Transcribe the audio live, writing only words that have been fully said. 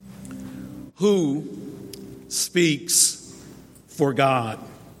Who speaks for God?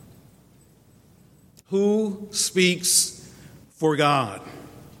 Who speaks for God?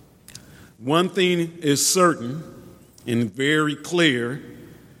 One thing is certain and very clear,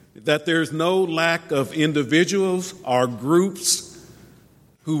 that there's no lack of individuals or groups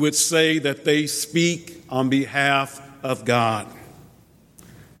who would say that they speak on behalf of God.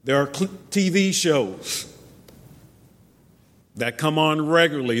 There are TV shows that come on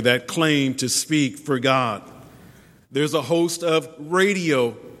regularly that claim to speak for God. There's a host of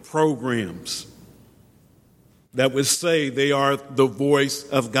radio programs that would say they are the voice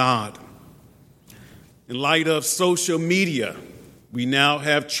of God. In light of social media, we now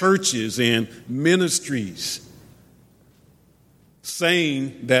have churches and ministries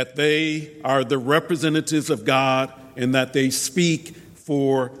saying that they are the representatives of God and that they speak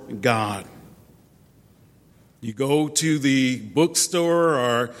for God. You go to the bookstore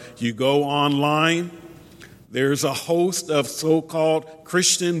or you go online, there's a host of so-called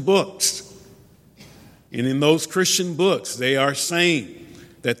Christian books. And in those Christian books, they are saying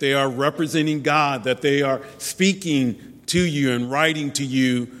that they are representing God, that they are speaking to you and writing to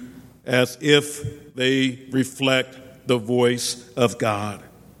you as if they reflect the voice of God.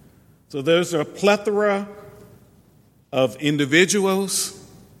 So there's a plethora of individuals,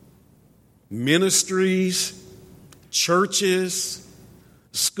 ministries, churches,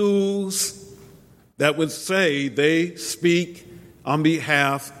 schools that would say they speak on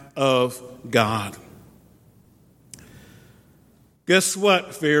behalf of God. Guess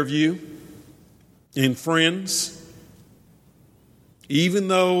what, Fairview and friends? Even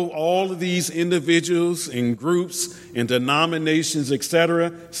though all of these individuals and groups and denominations,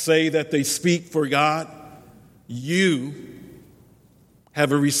 etc., say that they speak for God, you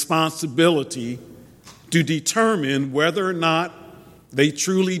have a responsibility to determine whether or not they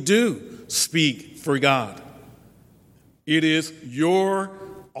truly do speak for God. It is your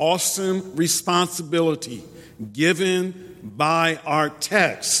awesome responsibility given by our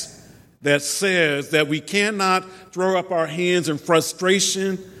text that says that we cannot throw up our hands in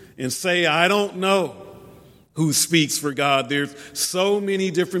frustration and say, I don't know who speaks for God. There's so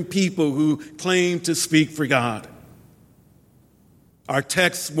many different people who claim to speak for God. Our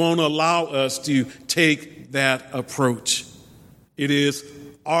text won't allow us to take that approach. It is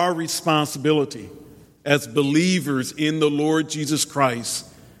our responsibility as believers in the Lord Jesus Christ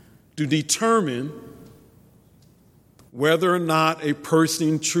to determine whether or not a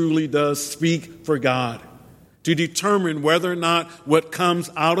person truly does speak for God, to determine whether or not what comes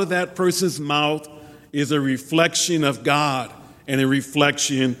out of that person's mouth is a reflection of God and a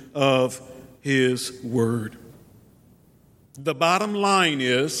reflection of His Word. The bottom line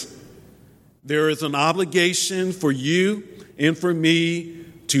is there is an obligation for you and for me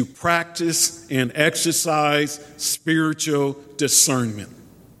to practice and exercise spiritual discernment.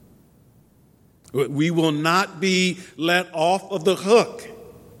 We will not be let off of the hook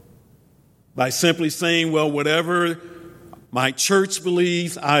by simply saying, well, whatever my church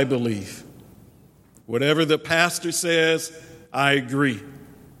believes, I believe. Whatever the pastor says, I agree.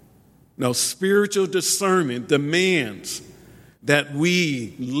 No, spiritual discernment demands that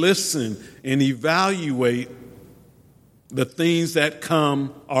we listen and evaluate the things that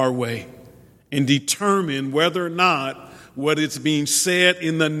come our way and determine whether or not what is being said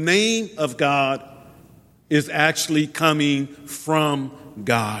in the name of God is actually coming from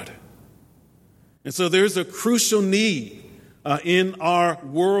God. And so there's a crucial need in our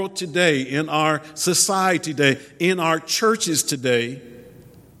world today, in our society today, in our churches today,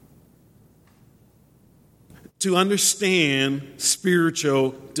 to understand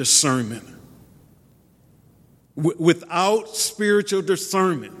spiritual discernment. Without spiritual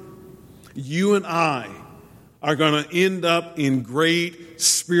discernment, you and I are going to end up in great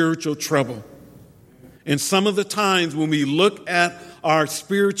spiritual trouble. And some of the times when we look at our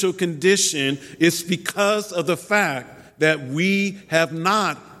spiritual condition, it's because of the fact that we have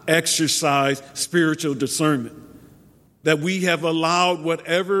not exercised spiritual discernment, that we have allowed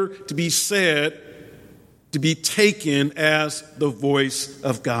whatever to be said to be taken as the voice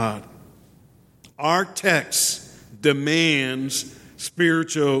of God. Our text demands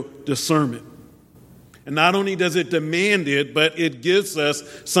spiritual discernment. And not only does it demand it, but it gives us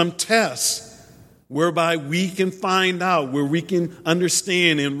some tests whereby we can find out, where we can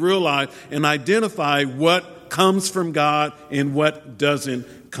understand and realize and identify what comes from God and what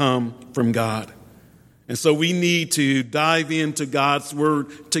doesn't come from God. And so we need to dive into God's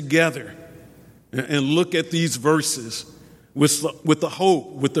word together and look at these verses with the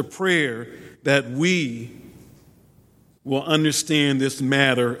hope, with the prayer that we will understand this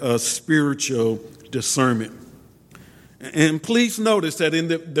matter of spiritual discernment. And please notice that in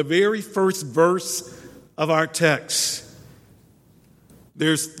the very first verse of our text,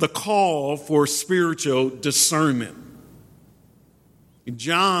 there's the call for spiritual discernment.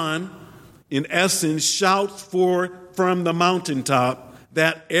 John, in essence, shouts from the mountaintop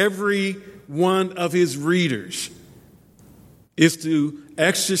that every one of his readers is to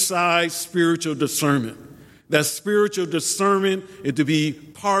exercise spiritual discernment. That spiritual discernment is to be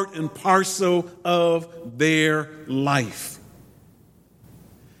part and parcel of their life.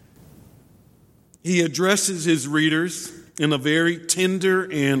 He addresses his readers in a very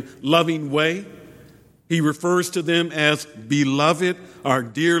tender and loving way. He refers to them as beloved, our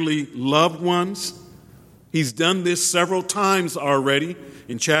dearly loved ones. He's done this several times already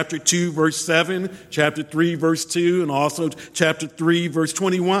in chapter 2, verse 7, chapter 3, verse 2, and also chapter 3, verse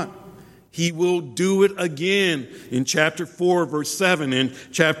 21. He will do it again in chapter 4, verse 7, and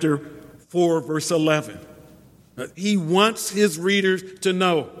chapter 4, verse 11. He wants his readers to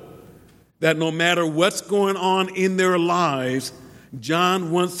know that no matter what's going on in their lives,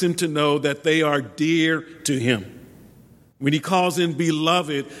 John wants them to know that they are dear to him. When he calls them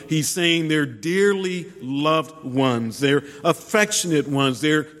beloved, he's saying they're dearly loved ones, they're affectionate ones,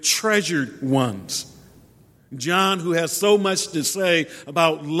 they're treasured ones. John, who has so much to say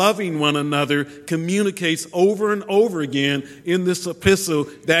about loving one another, communicates over and over again in this epistle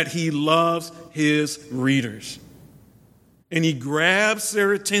that he loves his readers. And he grabs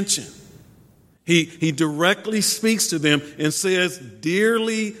their attention. He directly speaks to them and says,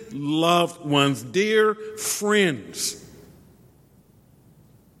 dearly loved ones, dear friends.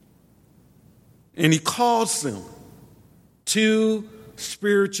 And he calls them to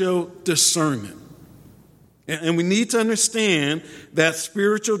spiritual discernment. And we need to understand that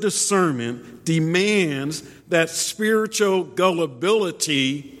spiritual discernment demands that spiritual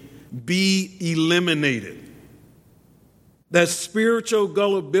gullibility be eliminated. That spiritual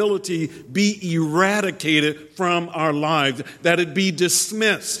gullibility be eradicated from our lives, that it be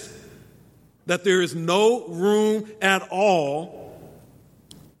dismissed, that there is no room at all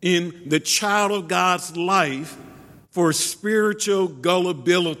in the child of God's life for spiritual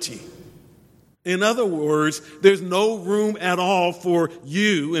gullibility. In other words, there's no room at all for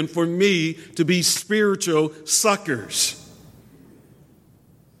you and for me to be spiritual suckers.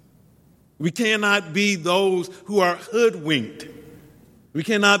 We cannot be those who are hoodwinked. We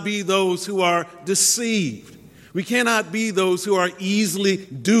cannot be those who are deceived. We cannot be those who are easily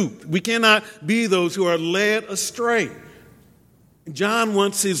duped. We cannot be those who are led astray. John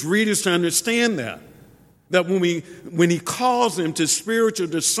wants his readers to understand that when he calls them to spiritual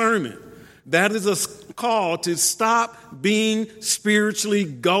discernment, that is a call to stop being spiritually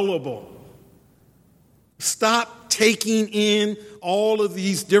gullible. Stop taking in all of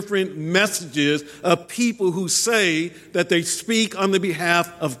these different messages of people who say that they speak on the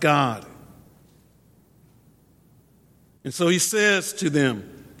behalf of God. And so he says to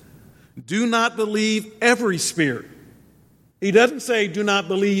them, do not believe every spirit. He doesn't say do not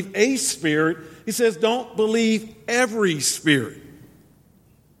believe a spirit. He says don't believe every spirit.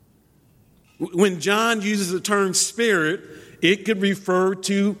 When John uses the term spirit, it could refer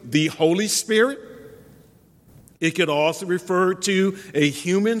to the Holy Spirit. It could also refer to a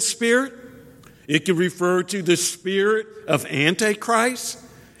human spirit. It could refer to the spirit of Antichrist.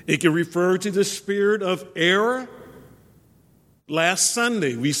 It could refer to the spirit of error. Last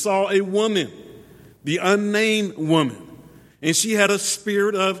Sunday, we saw a woman, the unnamed woman, and she had a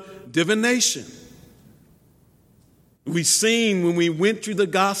spirit of divination. We've seen when we went through the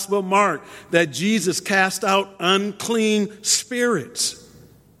Gospel of Mark that Jesus cast out unclean spirits.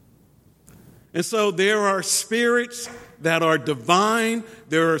 And so there are spirits that are divine.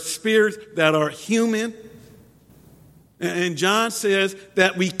 There are spirits that are human. And John says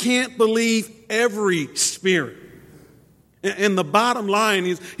that we can't believe every spirit. And the bottom line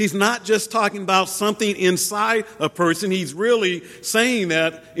is he's not just talking about something inside a person. He's really saying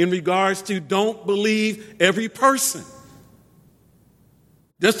that in regards to don't believe every person.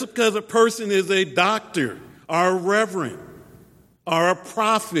 Just because a person is a doctor or a reverend or a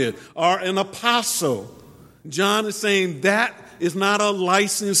prophet or an apostle, John is saying that is not a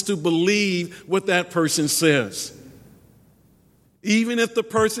license to believe what that person says. Even if the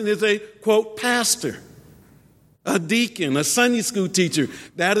person is a, quote, pastor, a deacon, a Sunday school teacher,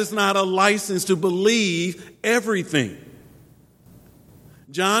 that is not a license to believe everything.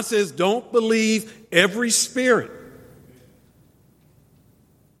 John says, don't believe every spirit.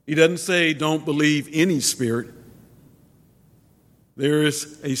 He doesn't say don't believe any spirit. There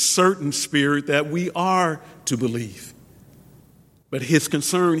is a certain spirit that we are to believe. But his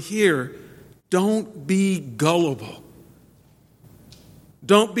concern here, don't be gullible.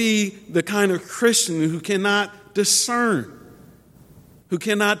 Don't be the kind of Christian who cannot discern, who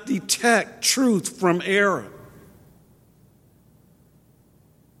cannot detect truth from error,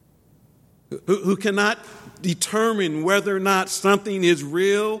 who cannot determine whether or not something is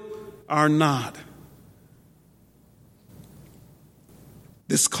real or not.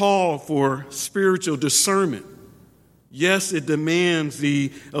 This call for spiritual discernment, yes, it demands the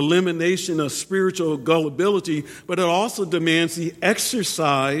elimination of spiritual gullibility, but it also demands the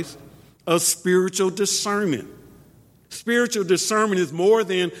exercise of spiritual discernment. Spiritual discernment is more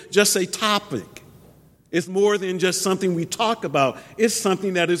than just a topic. It's more than just something we talk about. It's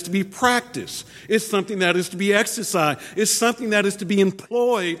something that is to be practiced. It's something that is to be exercised. It's something that is to be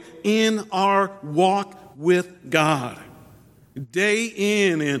employed in our walk with God. Day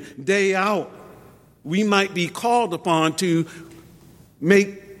in and day out, we might be called upon to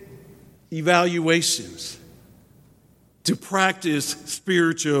make evaluations, to practice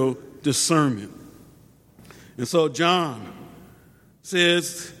spiritual discernment. And so John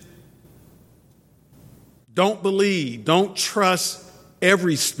says, don't believe, don't trust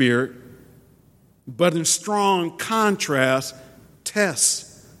every spirit, but in strong contrast,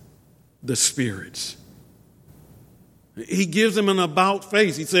 test the spirits. He gives them an about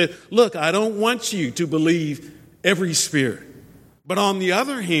face. He said, look, I don't want you to believe every spirit. But on the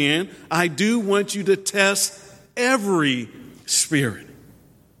other hand, I do want you to test every spirit.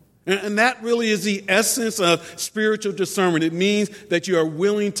 And that really is the essence of spiritual discernment. It means that you are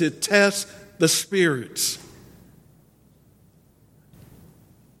willing to test the spirits.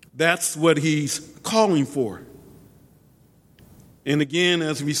 That's what he's calling for. And again,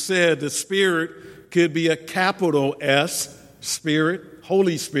 as we said, the Spirit could be a capital S, Spirit,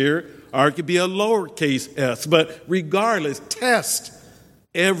 Holy Spirit, or it could be a lowercase s. But regardless, test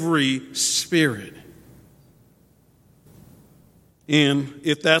every spirit. And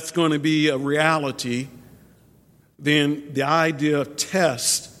if that's going to be a reality, then the idea of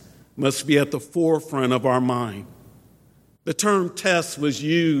test must be at the forefront of our mind. The term test was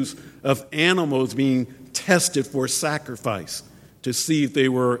used of animals being tested for sacrifice to see if they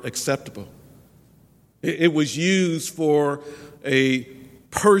were acceptable. It was used for a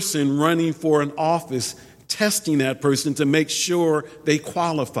person running for an office, testing that person to make sure they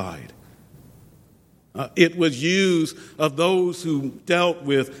qualified. It was used of those who dealt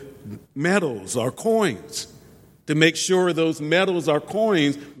with medals or coins to make sure those medals or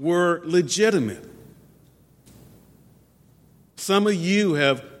coins were legitimate. Some of you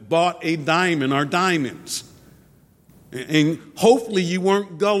have bought a diamond or diamonds, and hopefully you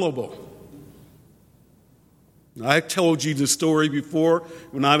weren't gullible. I told you the story before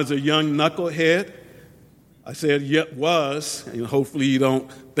when I was a young knucklehead. I said, yet was, and hopefully you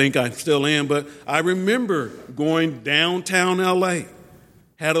don't think I still am, but I remember going downtown L.A.,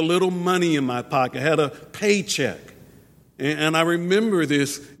 had a little money in my pocket, had a paycheck, and I remember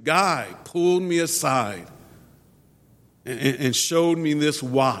this guy pulled me aside and showed me this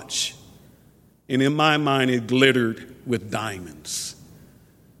watch, and in my mind it glittered with diamonds.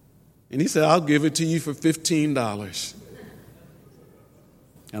 And he said, I'll give it to you for $15.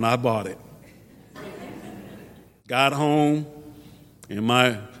 And I bought it. Got home, and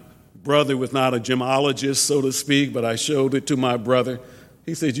my brother was not a gemologist, so to speak, but I showed it to my brother.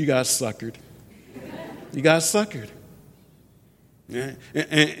 He said, you got suckered. You got suckered.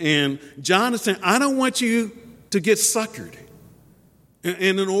 And John is saying, I don't want you to get suckered.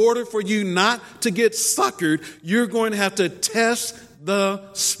 And in order for you not to get suckered, you're going to have to test the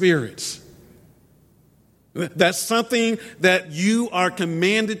spirits. That's something that you are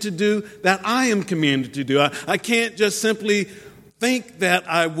commanded to do, that I am commanded to do. I can't just simply think that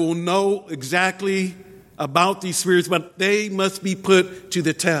I will know exactly about these spirits, but they must be put to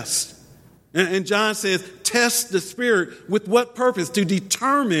the test. And John says, test the spirit. With what purpose? To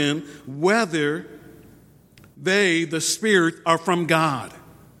determine whether they, the spirit, are from God.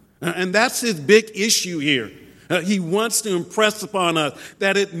 And that's his big issue here. He wants to impress upon us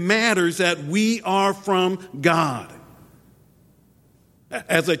that it matters that we are from God.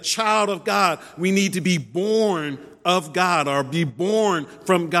 As a child of God, we need to be born of God or be born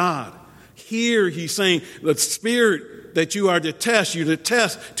from God. Here he's saying the spirit that you are to test,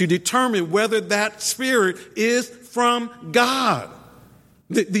 to determine whether that spirit is from God.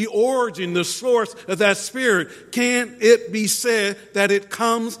 The origin, the source of that spirit, can it be said that it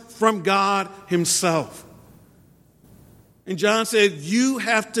comes from God himself? And John said, you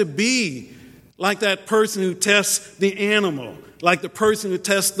have to be like that person who tests the animal, like the person who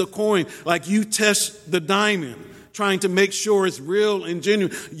tests the coin, like you test the diamond. trying to make sure it's real and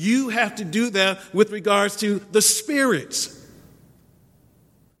genuine. You have to do that with regards to the spirits.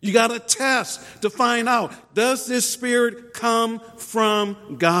 You got to test to find out, does this spirit come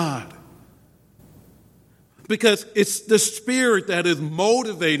from God? Because it's the spirit that is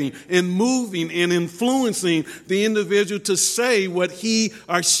motivating and moving and influencing the individual to say what he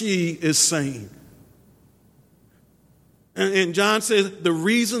or she is saying. And John says the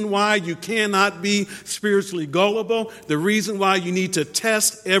reason why you cannot be spiritually gullible, the reason why you need to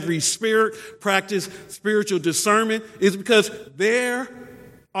test every spirit, practice spiritual discernment, is because there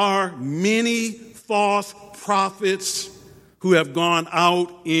are many false prophets who have gone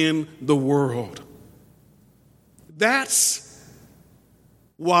out in the world. That's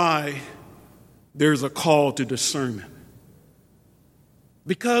why there's a call to discernment.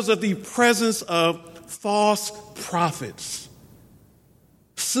 Because of the presence of false prophets,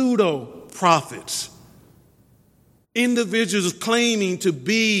 pseudo-prophets, individuals claiming to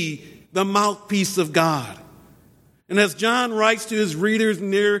be the mouthpiece of God. And as John writes to his readers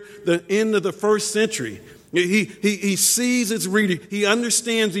near the end of the first century, he sees his reader, he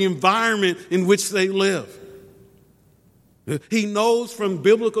understands the environment in which they live. He knows from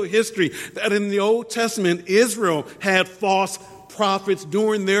biblical history that in the Old Testament, Israel had false prophets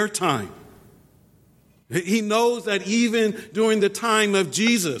during their time. He knows that even during the time of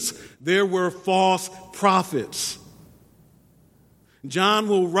Jesus, there were false prophets. John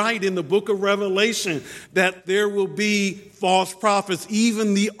will write in the book of Revelation that there will be false prophets,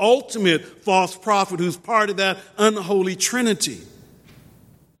 even the ultimate false prophet who's part of that unholy trinity.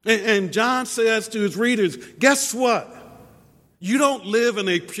 And John says to his readers, guess what? You don't live in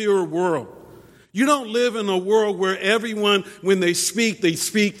a pure world. You don't live in a world where everyone, when they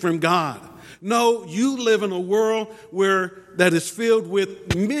speak from God. No, you live in a world that is filled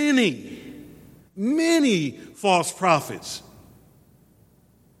with many false prophets.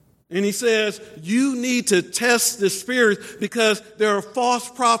 And he says, you need to test the spirits because there are false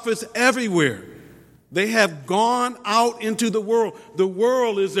prophets everywhere. They have gone out into the world. The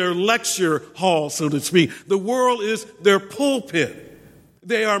world is their lecture hall, so to speak. The world is their pulpit.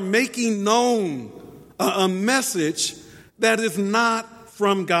 They are making known a message that is not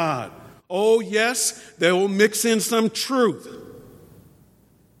from God. Oh, yes, they will mix in some truth.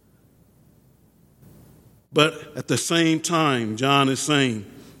 But at the same time, John is saying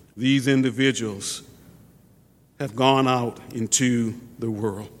these individuals have gone out into the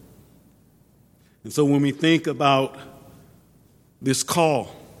world. And so when we think about this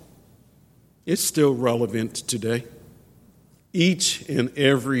call, it's still relevant today. Each and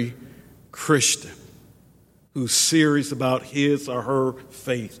every Christian who's serious about his or her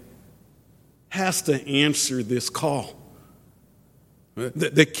faith has to answer this call.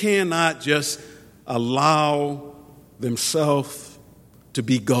 They cannot just allow themselves to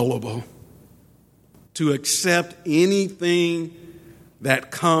be gullible, to accept anything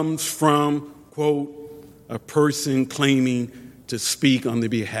that comes from, quote, a person claiming to speak on the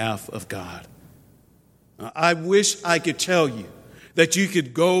behalf of God. I wish I could tell you that you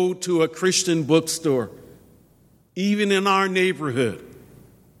could go to a Christian bookstore, even in our neighborhood,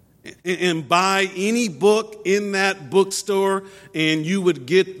 and buy any book in that bookstore and you would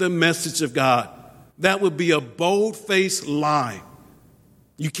get the message of God. That would be a bold-faced lie.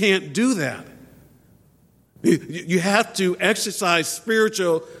 You can't do that. You have to exercise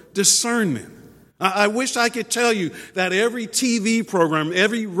spiritual discernment. I wish I could tell you that every TV program,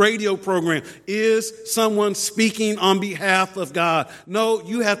 every radio program is someone speaking on behalf of God. No,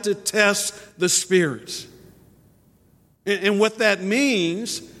 you have to test the spirits. And what that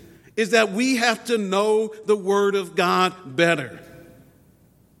means is that we have to know the Word of God better.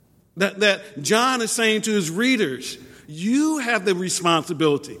 That John is saying to his readers, you have the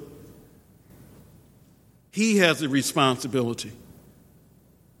responsibility. He has the responsibility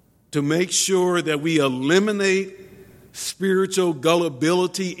to make sure that we eliminate spiritual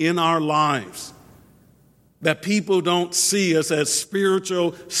gullibility in our lives. That people don't see us as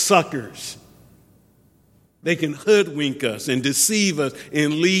spiritual suckers. They can hoodwink us and deceive us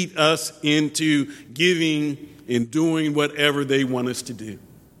and lead us into giving and doing whatever they want us to do.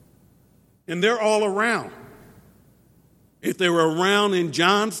 And they're all around. If they were around in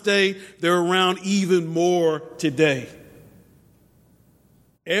John's day, they're around even more today.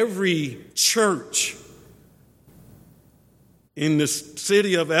 Every church in the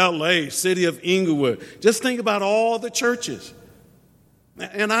city of LA, city of Inglewood, just think about all the churches.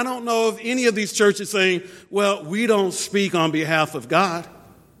 And I don't know of any of these churches saying, well, we don't speak on behalf of God.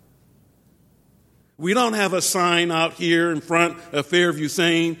 We don't have a sign out here in front of Fairview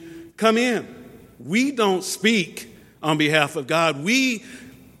saying, come in. we don't speak on behalf of God. We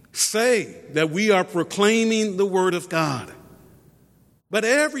say that we are proclaiming the word of God. But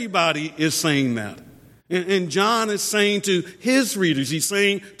everybody is saying that. And John is saying to his readers, he's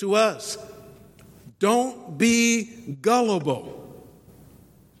saying to us, don't be gullible.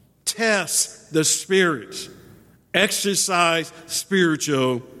 Test the spirits. Exercise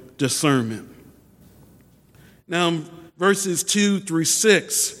spiritual discernment. Now, verses 2 through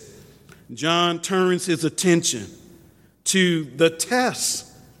 6, John turns his attention to the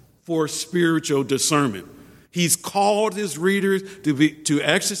test for spiritual discernment. He's called his readers to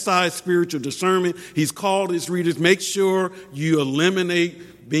exercise spiritual discernment. He's called his readers, make sure you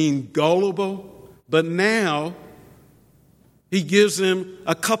eliminate being gullible. But now he gives them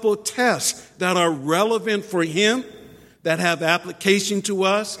a couple of tests that are relevant for him, that have application to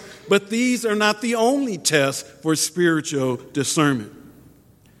us. But these are not the only tests for spiritual discernment.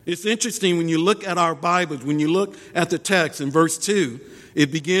 It's interesting when you look at our Bibles, when you look at the text in verse 2, it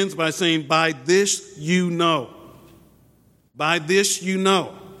begins by saying, by this you know. By this you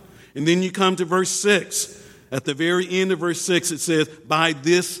know. And then you come to verse 6. At the very end of verse 6, it says, by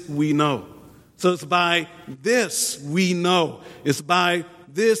this we know. So it's by this we know. It's by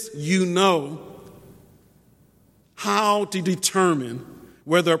this you know how to determine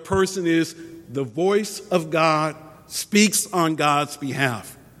whether a person is the voice of God, speaks on God's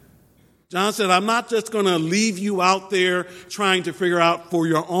behalf. John said, I'm not just going to leave you out there trying to figure out for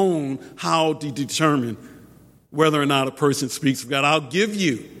your own how to determine whether or not a person speaks of God. I'll give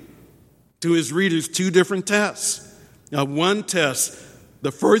you, to his readers, two different tests. Now, one test,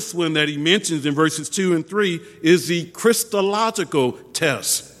 the first one that he mentions in verses 2 and 3, is the Christological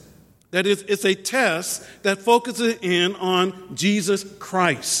test. That is, it's a test that focuses in on Jesus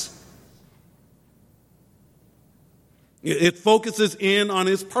Christ. It focuses in on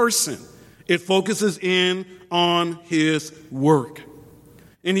his person. It focuses in on his work.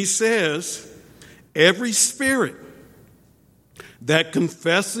 And he says, every spirit that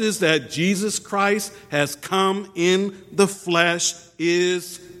confesses that Jesus Christ has come in the flesh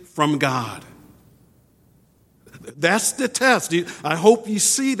is from God. That's the test. I hope you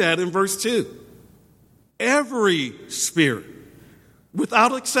see that in verse 2. Every spirit,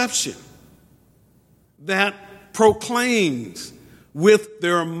 without exception, that proclaims with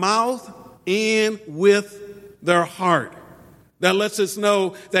their mouth and with their heart. That lets us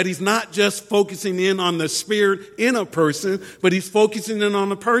know that he's not just focusing in on the spirit in a person, but he's focusing in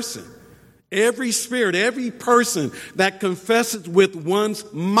on a person. Every spirit, every person that confesses with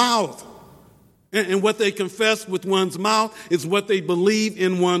one's mouth. And what they confess with one's mouth is what they believe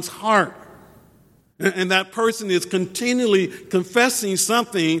in one's heart. And that person is continually confessing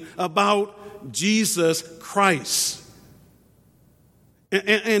something about Jesus Christ.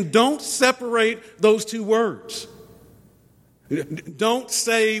 And don't separate those two words. Don't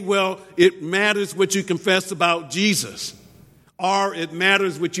say, well, it matters what you confess about Jesus, or it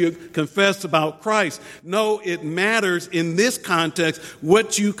matters what you confess about Christ. No, it matters in this context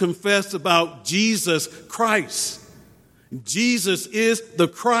what you confess about Jesus Christ. Jesus is the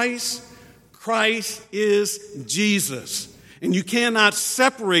Christ. Christ is Jesus. And you cannot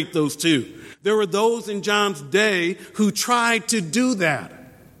separate those two. There were those in John's day who tried to do that.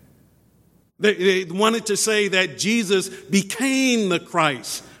 They wanted to say that Jesus became the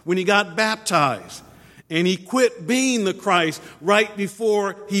Christ when he got baptized. And he quit being the Christ right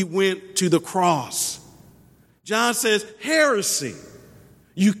before he went to the cross. John says, heresy.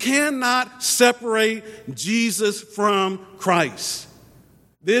 You cannot separate Jesus from Christ.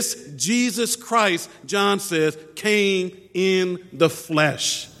 This Jesus Christ, John says, came in the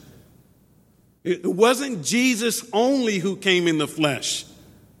flesh. It wasn't Jesus only who came in the flesh,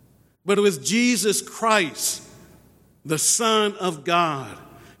 but it was Jesus Christ, the Son of God,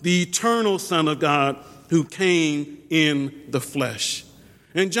 the eternal Son of God, who came in the flesh.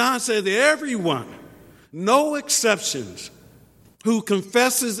 And John said that everyone, no exceptions, who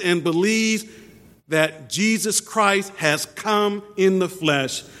confesses and believes that Jesus Christ has come in the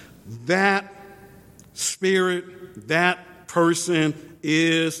flesh, that spirit, that person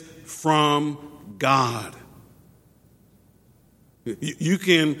is from God. You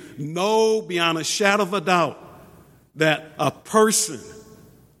can know beyond a shadow of a doubt that a person,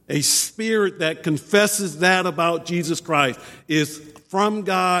 a spirit that confesses that about Jesus Christ is from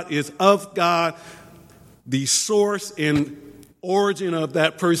God, is of God. The source and origin of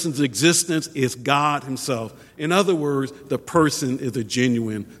that person's existence is God himself. In other words, the person is a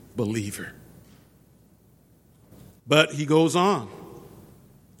genuine believer. But he goes on.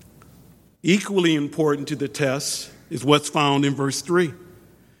 Equally important to the test is what's found in verse 3.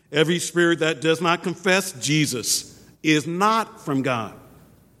 Every spirit that does not confess Jesus is not from God.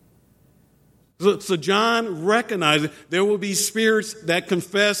 So John recognizes there will be spirits that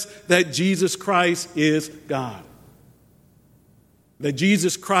confess that Jesus Christ is God, that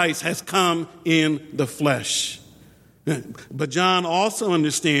Jesus Christ has come in the flesh. But John also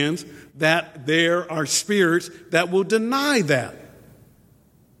understands that there are spirits that will deny that.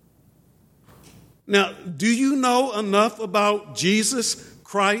 Now, do you know enough about Jesus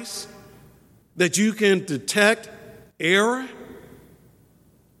Christ that you can detect error?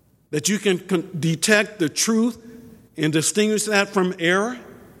 That you can detect the truth and distinguish that from error?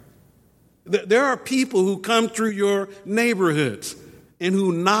 There are people who come through your neighborhoods and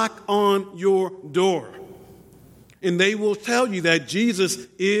who knock on your door. And they will tell you that Jesus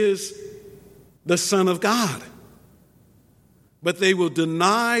is the Son of God. But they will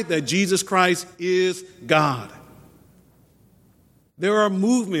deny that Jesus Christ is God. There are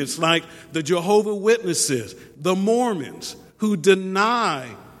movements like the Jehovah's Witnesses, the Mormons, who deny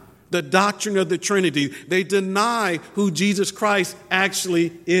the doctrine of the Trinity. They deny who Jesus Christ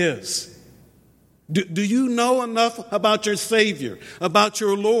actually is. Do you know enough about your Savior, about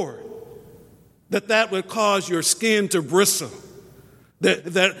your Lord, that would cause your skin to bristle?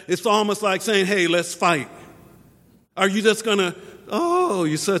 That it's almost like saying, hey, let's fight. Are you just going to, oh,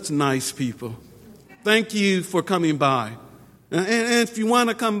 you're such nice people. Thank you for coming by. And if you want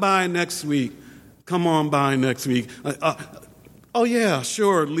to come by next week, come on by next week. Oh, yeah,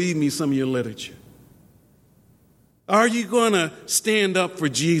 sure, leave me some of your literature. Are you going to stand up for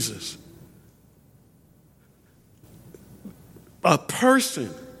Jesus? A person,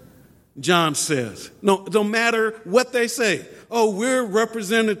 John says, no matter what they say, oh, we're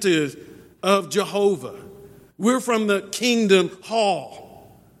representatives of Jehovah. We're from the Kingdom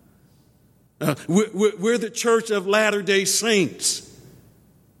Hall. We're the Church of Latter-day Saints.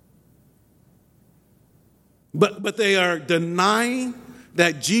 But they are denying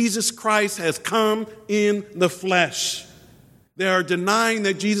that Jesus Christ has come in the flesh. They are denying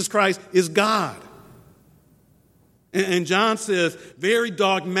that Jesus Christ is God. And John says very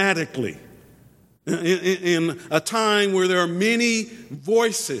dogmatically, in a time where there are many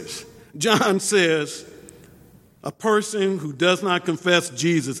voices, John says, a person who does not confess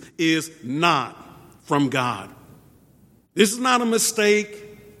Jesus is not from God. This is not a mistake.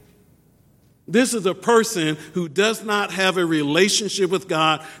 This is a person who does not have a relationship with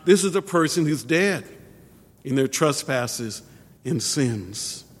God. This is a person who's dead in their trespasses and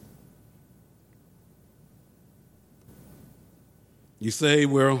sins. You say,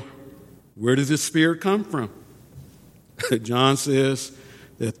 well, where does this spirit come from? John says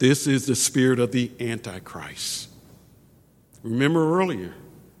that this is the spirit of the Antichrist. Remember earlier,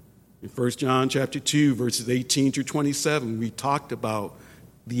 in 1 John chapter 2, verses 18 through 27, we talked about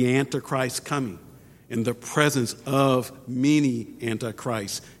the Antichrist coming and the presence of many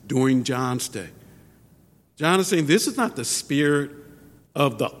Antichrists during John's day. John is saying this is not the spirit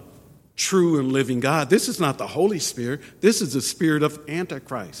of the true and living God. This is not the Holy Spirit. This is the spirit of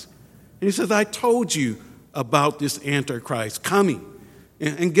Antichrist. And he says, I told you about this Antichrist coming.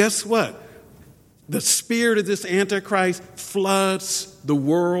 And guess what? The spirit of this Antichrist floods the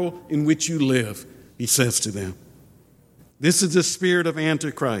world in which you live, he says to them. This is the spirit of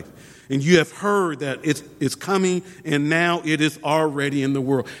Antichrist. And you have heard that it's coming, and now it is already in the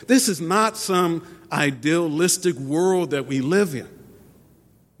world. This is not some idealistic world that we live in.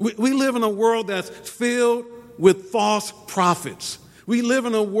 We live in a world that's filled with false prophets. We live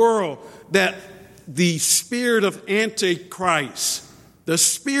in a world that the spirit of Antichrist, the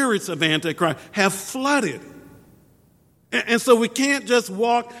spirits of Antichrist have flooded. And so we can't just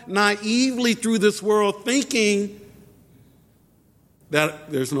walk naively through this world thinking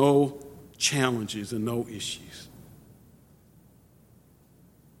that there's no challenges and no issues.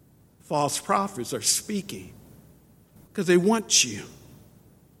 False prophets are speaking because they want you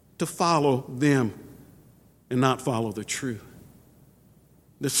to follow them and not follow the truth.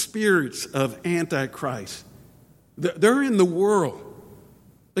 The spirits of Antichrist, they're in the world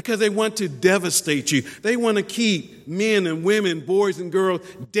because they want to devastate you. They want to keep men and women, boys and girls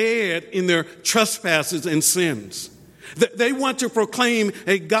dead in their trespasses and sins. They want to proclaim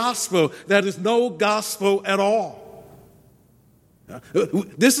a gospel that is no gospel at all.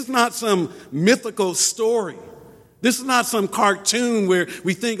 This is not some mythical story. This is not some cartoon where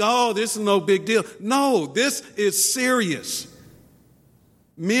we think, oh, this is no big deal. No, this is serious.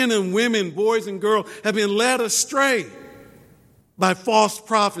 Men and women, boys and girls have been led astray by false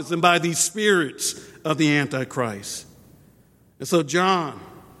prophets and by these spirits of the Antichrist. And so John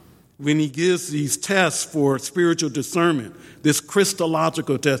when he gives these tests for spiritual discernment, this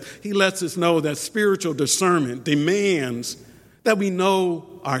Christological test, he lets us know that spiritual discernment demands that we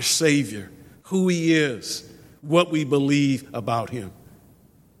know our Savior, who he is, what we believe about him.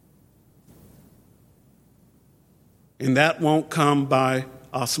 And that won't come by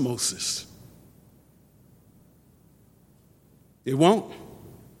osmosis. It won't.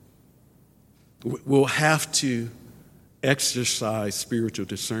 We'll have to exercise spiritual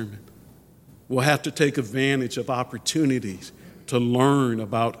discernment. We'll have to take advantage of opportunities to learn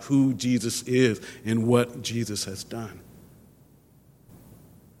about who Jesus is and what Jesus has done.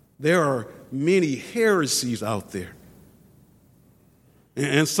 There are many heresies out there,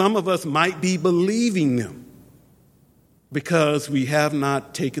 and some of us might be believing them because we have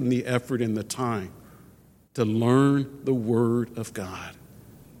not taken the effort and the time to learn the Word of God.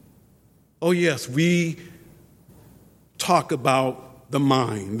 Oh, yes, we talk about the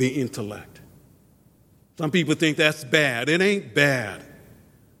mind, the intellect. Some people think that's bad. It ain't bad.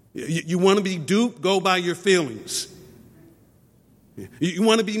 You want to be duped? Go by your feelings. You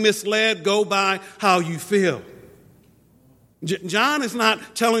want to be misled? Go by how you feel. John is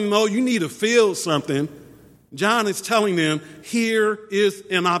not telling them, oh, you need to feel something. John is telling them, here is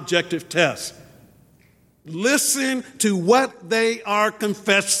an objective test. Listen to what they are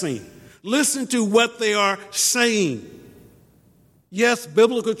confessing. Listen to what they are saying. Yes,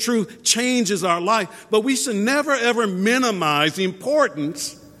 biblical truth changes our life, but we should never, ever minimize the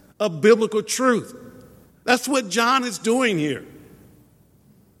importance of biblical truth. That's what John is doing here.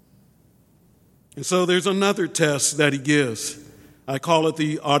 And so there's another test that he gives. I call it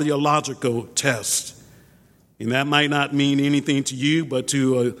the audiological test. And that might not mean anything to you, but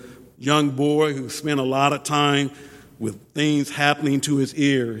to a young boy who spent a lot of time with things happening to his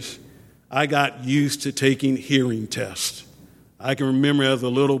ears, I got used to taking hearing tests. I can remember as a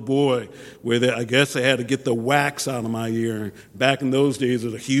little boy where I guess they had to get the wax out of my ear. Back in those days, it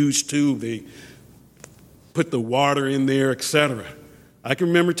was a huge tube. They put the water in there, etc. I can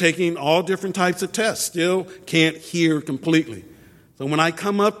remember taking all different types of tests. Still can't hear completely. So when I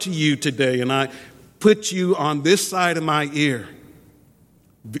come up to you today and I put you on this side of my ear,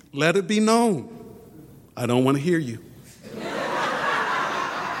 let it be known, I don't want to hear you.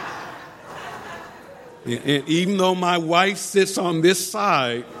 And even though my wife sits on this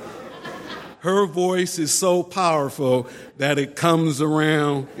side, her voice is so powerful that it comes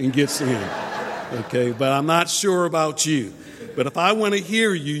around and gets in. Okay, but I'm not sure about you. But if I want to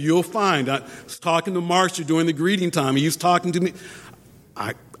hear you, you'll find. I was talking to Marcia during the greeting time. He was talking to me.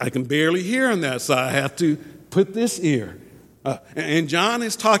 I can barely hear him that side. I have to put this ear. And John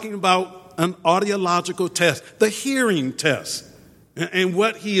is talking about an audiological test, the hearing test. And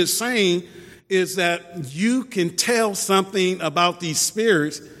what he is saying is that you can tell something about these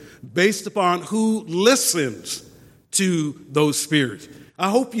spirits based upon who listens to those spirits. I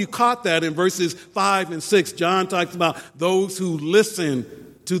hope you caught that in verses 5 and 6. John talks about those who listen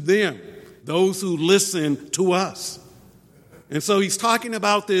to them, those who listen to us. And so he's talking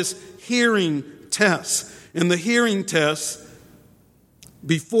about this hearing test. And the hearing test,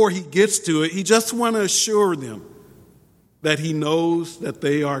 before he gets to it, he just wants to assure them that he knows that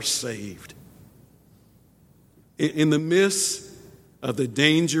they are saved. In the midst of the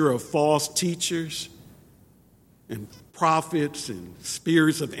danger of false teachers and prophets and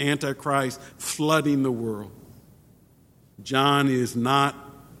spirits of Antichrist flooding the world, John is not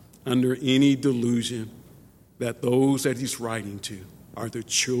under any delusion that those that he's writing to are the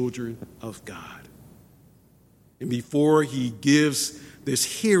children of God. And before he gives this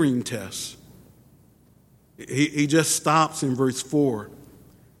hearing test, he just stops in verse 4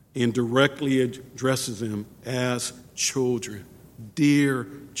 and directly addresses them as children, dear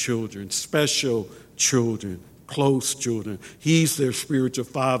children, special children, close children. He's their spiritual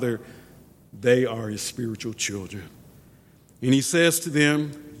father. They are his spiritual children. And he says to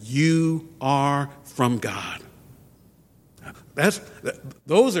them, you are from God.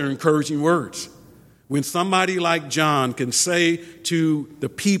 Those are encouraging words. When somebody like John can say to the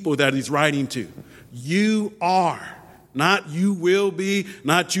people that he's writing to, you are, not you will be,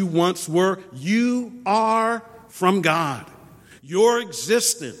 not you once were, you are from God. Your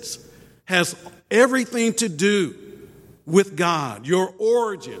existence has everything to do with God, your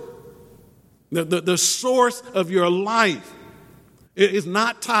origin, the source of your life. It is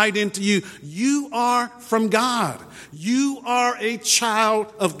not tied into you. You are from God. You are a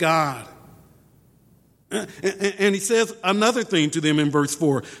child of God. And he says another thing to them in verse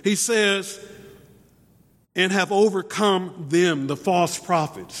 4. He says, and have overcome them, the false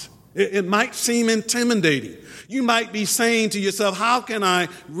prophets. It might seem intimidating. You might be saying to yourself, how can I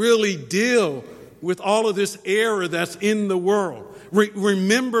really deal with all of this error that's in the world?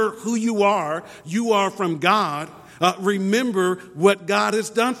 Remember who you are. You are from God. Remember what God has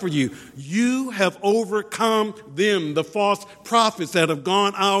done for you. You have overcome them, the false prophets that have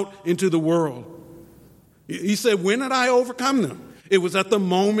gone out into the world. He said, when did I overcome them? It was at the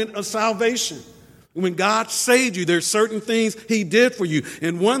moment of salvation. When God saved you, there's certain things he did for you.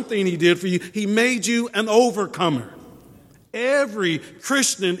 And one thing he did for you, he made you an overcomer. Every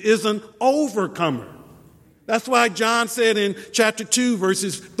Christian is an overcomer. That's why John said in chapter 2,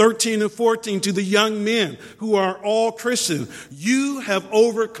 verses 13 and 14 to the young men who are all Christians, you have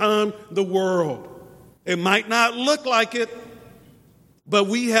overcome the world. It might not look like it, but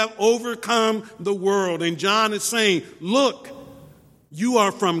we have overcome the world. And John is saying, look, you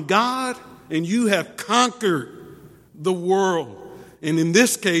are from God and you have conquered the world. And in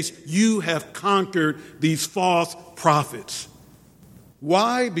this case, you have conquered these false prophets.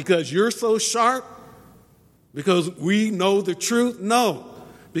 Why? Because you're so sharp? Because we know the truth? No.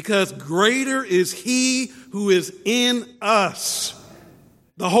 Because greater is he who is in us,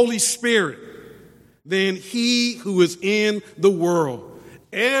 the Holy Spirit, than he who is in the world.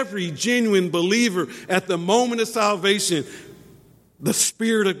 Every genuine believer at the moment of salvation, the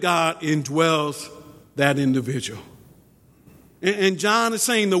Spirit of God indwells that individual. And John is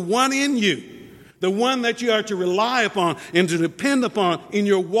saying the one in you, the one that you are to rely upon and to depend upon in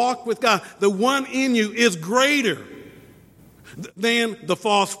your walk with God, the one in you is greater than the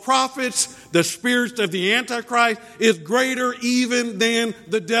false prophets, the spirits of the Antichrist, is greater even than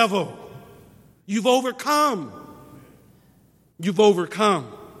the devil. You've overcome. You've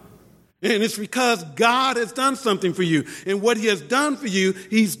overcome. And it's because God has done something for you. And what he has done for you,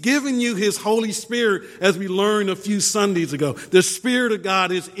 he's given you his Holy Spirit, as we learned a few Sundays ago. The Spirit of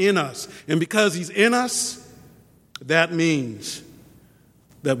God is in us. And because he's in us, that means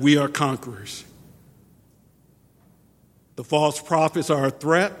that we are conquerors. The false prophets are a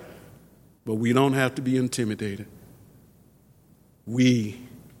threat, but we don't have to be intimidated. We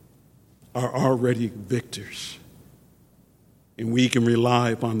are already victors. And we can rely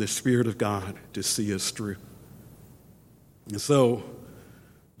upon the Spirit of God to see us through. And so,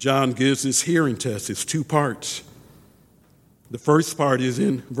 John gives this hearing test. It's two parts. The first part is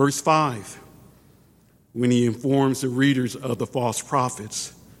in verse 5, when he informs the readers of the false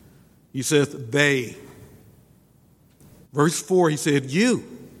prophets. He says, they. Verse 4, he said, you.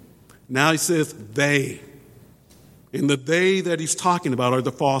 Now he says, they. And the they that he's talking about are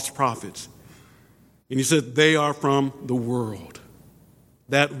the false prophets. And he said, they are from the world.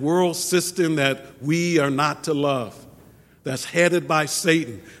 That world system that we are not to love, that's headed by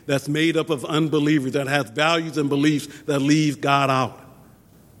Satan, that's made up of unbelievers, that has values and beliefs that leave God out.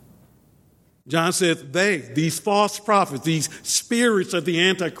 John says, they, these false prophets, these spirits of the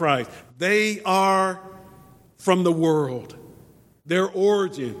Antichrist, they are from the world. Their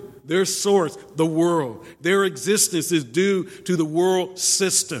origin, their source, the world. Their existence is due to the world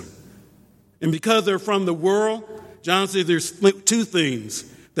system. And because they're from the world, John says there's two things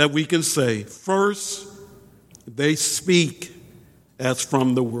that we can say. First, they speak as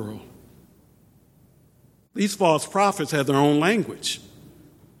from the world. These false prophets have their own language.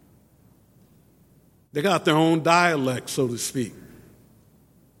 They got their own dialect, so to speak.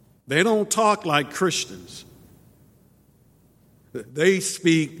 They don't talk like Christians. They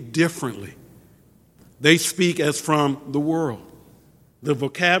speak differently. They speak as from the world. The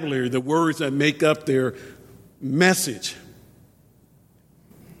vocabulary, the words that make up their message,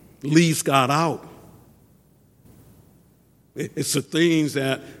 leaves God out. It's the things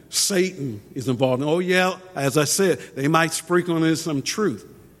that Satan is involved in. Oh, yeah, as I said, they might sprinkle in some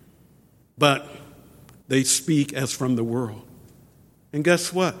truth, but they speak as from the world. And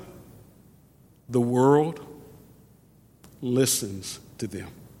guess what? The world listens to them.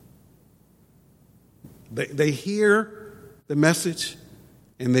 They hear the message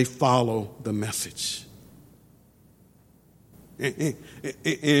and they follow the message. And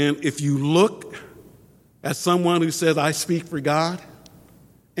if you look at someone who says, I speak for God,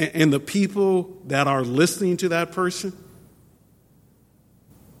 and the people that are listening to that person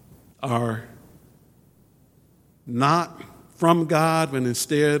are not from God, but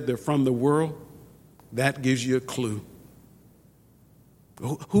instead they're from the world, that gives you a clue.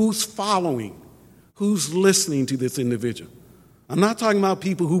 Who's following? Who's listening to this individual? I'm not talking about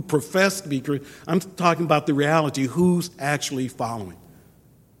people who profess to be Christian. I'm talking about the reality, who's actually following.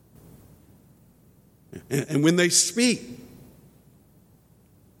 And when they speak,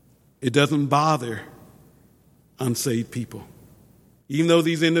 it doesn't bother unsaved people. Even though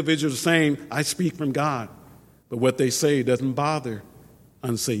these individuals are saying, I speak from God, but what they say doesn't bother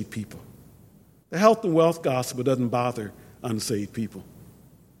unsaved people. The health and wealth gospel doesn't bother unsaved people.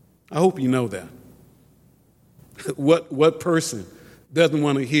 I hope you know that. What person doesn't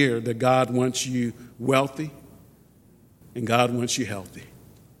want to hear that God wants you wealthy and God wants you healthy?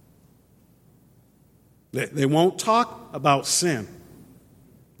 They won't talk about sin.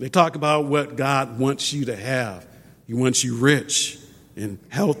 They talk about what God wants you to have. He wants you rich and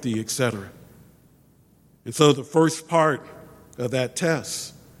healthy, etc. And so the first part of that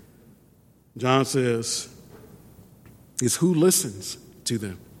test, John says, is who listens to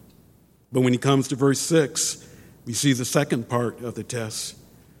them. But when he comes to verse 6, we see the second part of the test.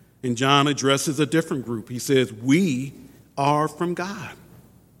 And John addresses a different group. He says, we are from God.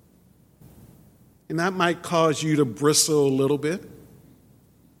 And that might cause you to bristle a little bit.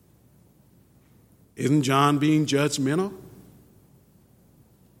 Isn't John being judgmental?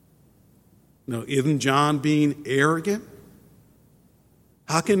 No, isn't John being arrogant?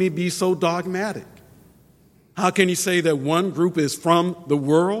 How can he be so dogmatic? How can he say that one group is from the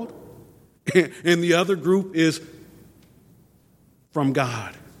world and the other group is from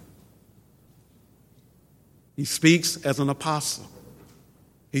God? He speaks as an apostle.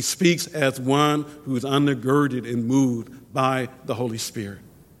 He speaks as one who is undergirded and moved by the Holy Spirit.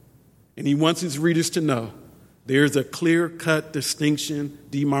 And he wants his readers to know there's a clear-cut distinction,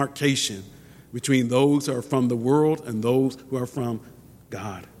 demarcation between those who are from the world and those who are from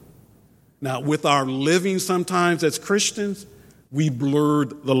God. Now, with our living sometimes as Christians, we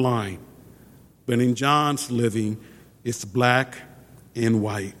blurred the line. But in John's living, it's black and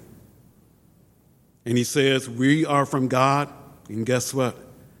white. And he says, we are from God, and guess what?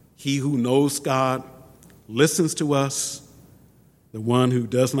 He who knows God listens to us. The one who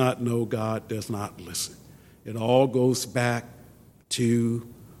does not know God does not listen. It all goes back to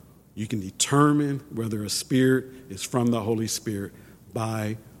you can determine whether a spirit is from the Holy Spirit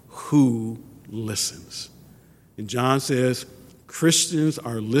by who listens. And John says Christians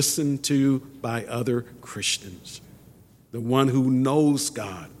are listened to by other Christians. The one who knows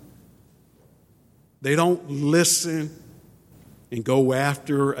God. They don't listen and go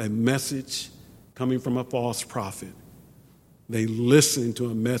after a message coming from a false prophet. They listen to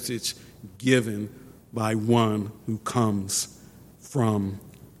a message given by one who comes from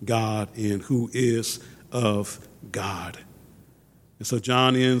God and who is of God. And so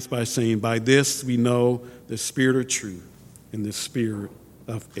John ends by saying, by this we know the spirit of truth and the spirit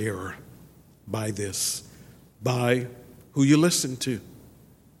of error. By this. By who you listen to.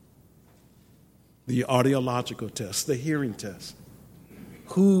 The audiological test, the hearing test.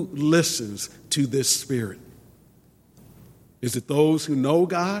 Who listens to this spirit? Is it those who know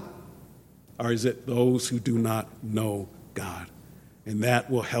God, or is it those who do not know God? And that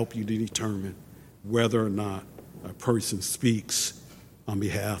will help you to determine whether or not a person speaks on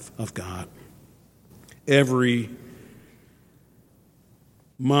behalf of God. Every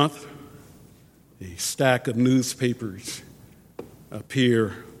month, a stack of newspapers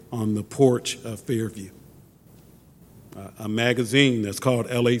appear on the porch of Fairview. A magazine that's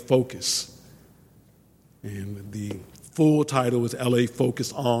called LA Focus. And the full title is LA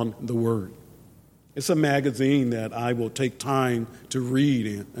Focus on the Word. It's a magazine that I will take time to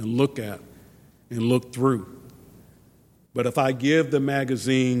read and look at and look through. But if I give the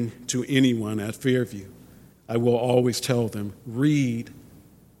magazine to anyone at Fairview, I will always tell them, read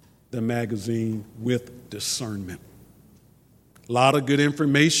the magazine with discernment. A lot of good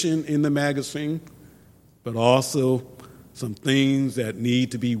information in the magazine, but also some things that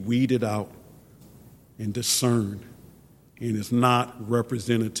need to be weeded out and discerned, and is not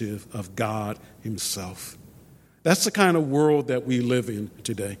representative of God himself. That's the kind of world that we live in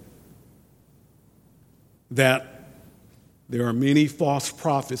today. That there are many false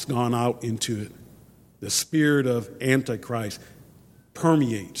prophets gone out into it. The spirit of Antichrist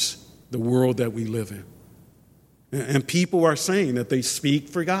permeates the world that we live in. And people are saying that they speak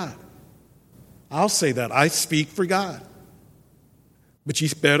for God. I'll say that. I speak for God. But you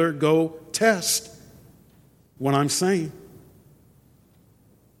better go test what I'm saying.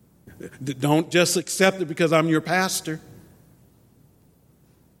 Don't just accept it because I'm your pastor.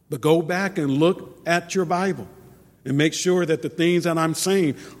 But go back and look at your Bible and make sure that the things that I'm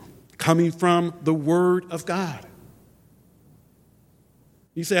saying coming from the Word of God.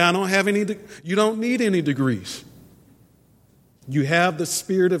 You say, I don't have any, you don't need any degrees. You have the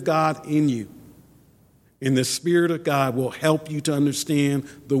Spirit of God in you. And the Spirit of God will help you to understand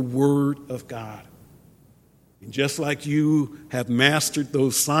the Word of God. And just like you have mastered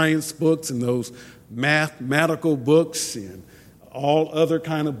those science books and those mathematical books and all other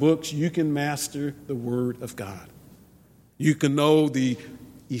kind of books, you can master the Word of God. You can know the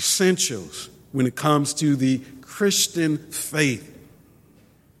essentials when it comes to the Christian faith,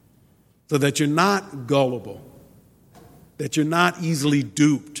 so that you're not gullible, that you're not easily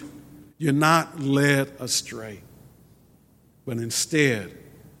duped, you're not led astray, but instead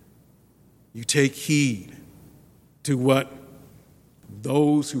you take heed to what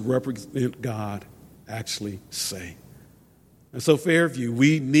those who represent God actually say. And so, Fairview,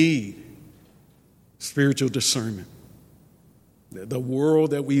 we need spiritual discernment. The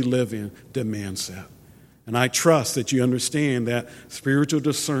world that we live in demands that. And I trust that you understand that spiritual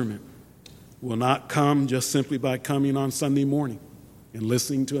discernment will not come just simply by coming on Sunday morning and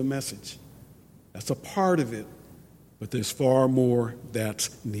listening to a message. That's a part of it, but there's far more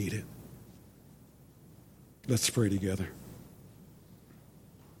that's needed. Let's pray together.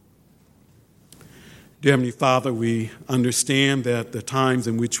 Dear Heavenly Father, we understand that the times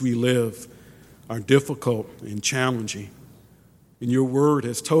in which we live are difficult and challenging. And your word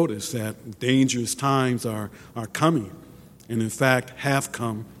has told us that dangerous times are coming, and in fact have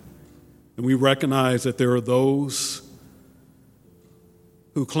come. And we recognize that there are those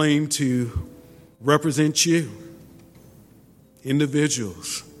who claim to represent you,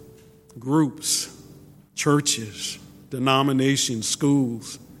 individuals, groups, churches, denominations,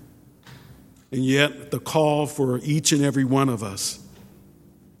 schools. And yet the call for each and every one of us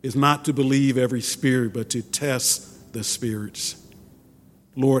is not to believe every spirit, but to test the spirits.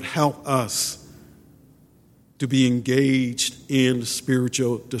 Lord, help us to be engaged in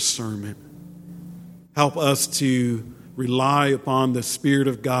spiritual discernment. Help us to rely upon the Spirit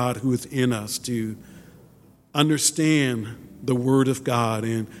of God who is in us to understand the Word of God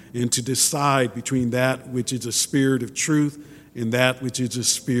and to decide between that which is a spirit of truth and that which is a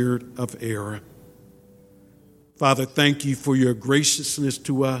spirit of error. Father, thank you for your graciousness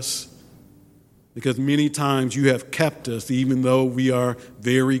to us, because many times you have kept us even though we are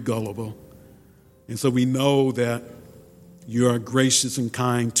very gullible. And so we know that you are gracious and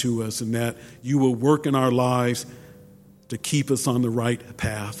kind to us, and that you will work in our lives to keep us on the right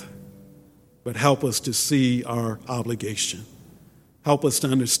path. But help us to see our obligation. Help us to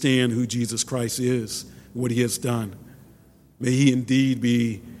understand who Jesus Christ is, what he has done. May he indeed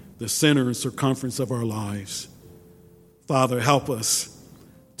be the center and circumference of our lives. Father, help us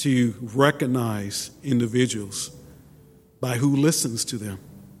to recognize individuals by who listens to them.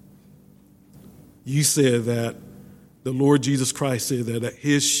 You said that the Lord Jesus Christ said that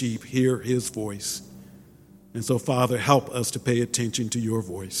his sheep hear his voice. And so, Father, help us to pay attention to your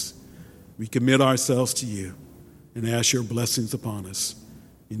voice. We commit ourselves to you and ask your blessings upon us.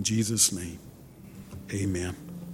 In Jesus' name, amen.